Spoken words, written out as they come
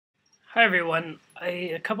Hi everyone.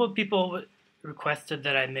 A couple of people requested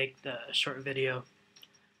that I make the short video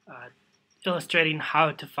uh, illustrating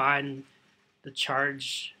how to find the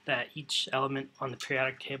charge that each element on the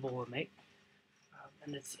periodic table will make.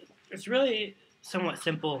 And it's really somewhat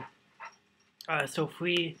simple. So if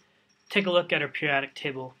we take a look at our periodic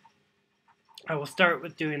table, I will start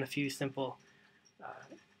with doing a few simple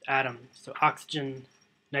atoms. So oxygen,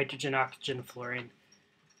 nitrogen, oxygen, fluorine,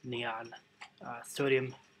 neon,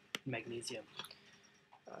 sodium, magnesium.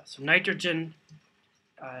 So nitrogen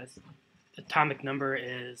atomic number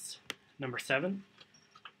is number 7,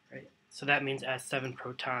 right? So that means it has 7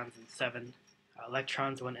 protons and 7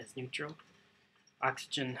 electrons when it's neutral.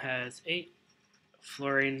 Oxygen has 8,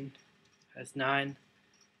 fluorine has 9,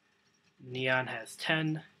 neon has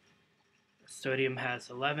 10, sodium has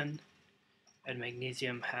 11, and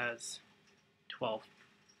magnesium has 12.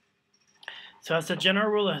 So as a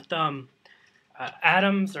general rule of thumb,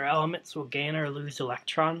 atoms or elements will gain or lose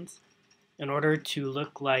electrons in order to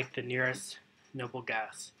look like the nearest noble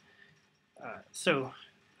gas.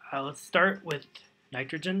 Let's start with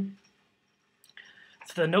nitrogen.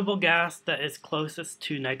 So the noble gas that is closest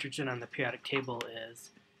to nitrogen on the periodic table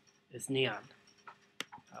is neon.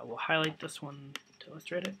 We'll highlight this one to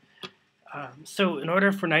illustrate it. So in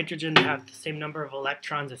order for nitrogen to have the same number of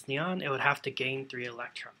electrons as neon, it would have to gain 3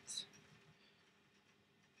 electrons.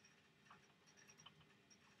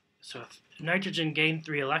 So if nitrogen gained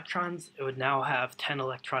 3 electrons, it would now have 10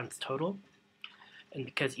 electrons total. And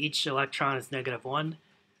because each electron is -1,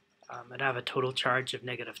 it'd have a total charge of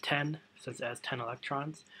 -10 since it has 10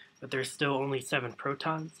 electrons, but there's still only 7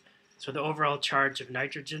 protons. So the overall charge of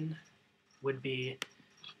nitrogen would be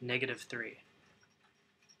 -3.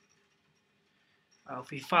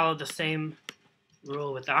 If we follow the same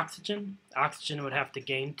rule with oxygen, oxygen would have to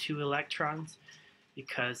gain 2 electrons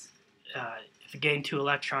because if it gained 2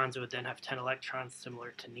 electrons, it would then have 10 electrons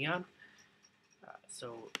similar to neon.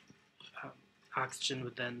 Oxygen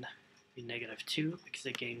would then be -2 because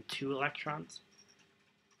it gained 2 electrons.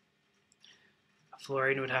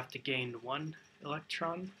 Fluorine would have to gain 1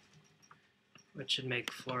 electron, which should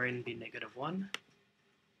make fluorine be -1.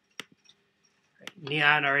 Right.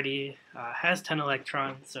 Neon already has 10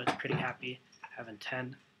 electrons, so it's pretty happy having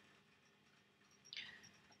 10.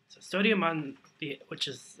 So sodium, which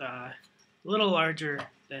is a little larger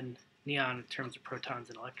than neon in terms of protons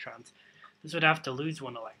and electrons, this would have to lose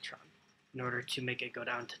 1 electron in order to make it go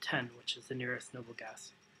down to 10, which is the nearest noble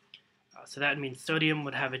gas. So that means sodium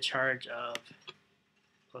would have a charge of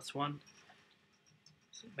 +1.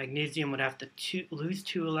 So magnesium would have to lose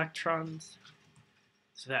 2 electrons.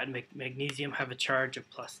 So that would make magnesium have a charge of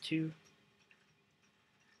 +2.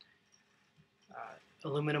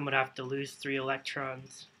 Aluminum would have to lose 3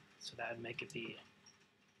 electrons. So that would make it be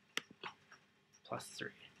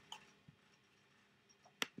 +3.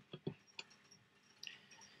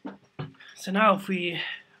 So now if we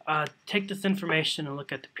take this information and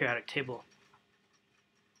look at the periodic table.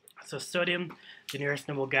 So sodium, the nearest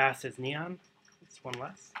noble gas is neon. It's 1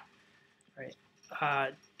 less. Right.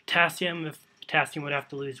 Potassium, if potassium would have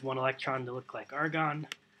to lose 1 electron to look like argon.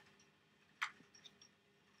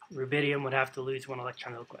 Rubidium would have to lose 1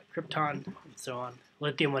 electron to look like krypton, and so on.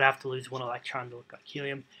 Lithium would have to lose 1 electron to look like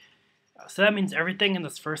helium. So that means everything in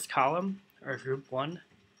this first column, or group 1,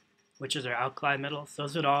 which is our alkali metals,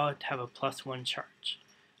 those would all have a +1 charge.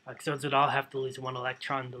 Because those would all have to lose 1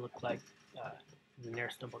 electron to look like the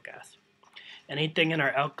nearest noble gas. Anything in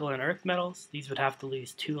our alkaline earth metals, these would have to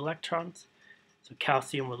lose 2 electrons. So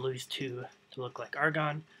calcium would lose 2 to look like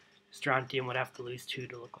argon. Strontium would have to lose 2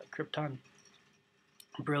 to look like krypton.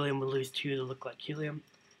 Beryllium would lose 2 to look like helium.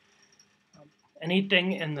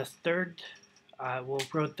 Anything in this third,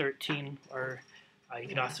 row 13, or you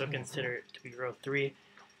could also consider it to be row 3.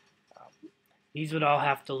 These would all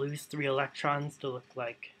have to lose 3 electrons to look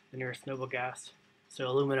like the nearest noble gas. So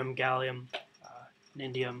aluminum, gallium,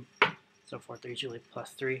 indium, so forth are usually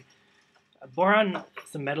 +3. Boron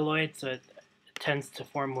is a metalloid, so it tends to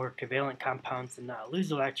form more covalent compounds and not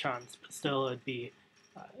lose electrons, but still it would be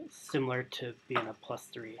similar to being a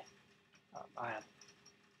 +3 ion.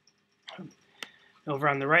 Over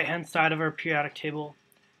on the right-hand side of our periodic table,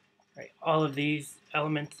 right, all of these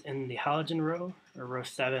elements in the halogen row, or row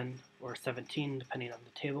 7 or 17, depending on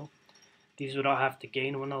the table, these would all have to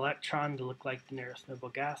gain 1 electron to look like the nearest noble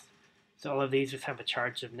gas. So all of these just have a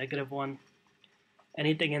charge of -1.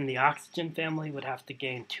 Anything in the oxygen family would have to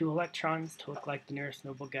gain 2 electrons to look like the nearest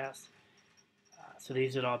noble gas. So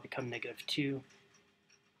these would all become -2.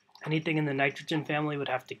 Anything in the nitrogen family would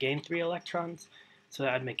have to gain 3 electrons. So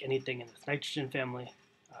that would make anything in this nitrogen family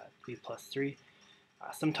be +3.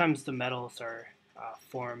 Sometimes the metals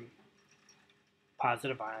form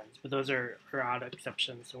positive ions, but those are odd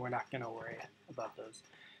exceptions, so we're not going to worry about those.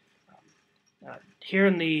 Here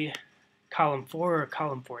in the column 4 or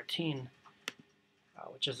column 14,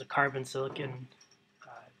 which is a carbon, silicon,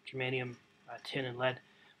 germanium, tin, and lead.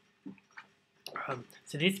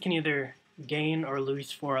 So these can either gain or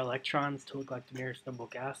lose 4 electrons to look like the nearest noble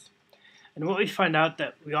gas. And what we find out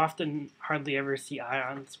that we often hardly ever see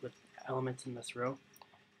ions with elements in this row,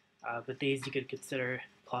 but these you could consider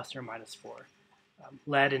plus or minus 4.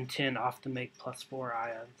 Lead and tin often make plus 4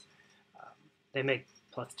 ions. They make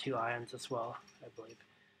plus 2 ions as well, I believe.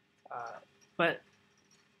 But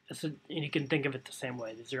you can think of it the same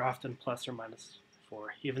way. These are often plus or minus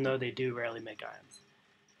 4, even though they do rarely make ions.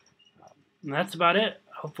 And that's about it.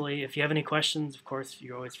 Hopefully, if you have any questions, of course,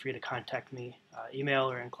 you're always free to contact me, email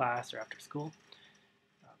or in class or after school.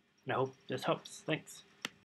 And I hope this helps. Thanks.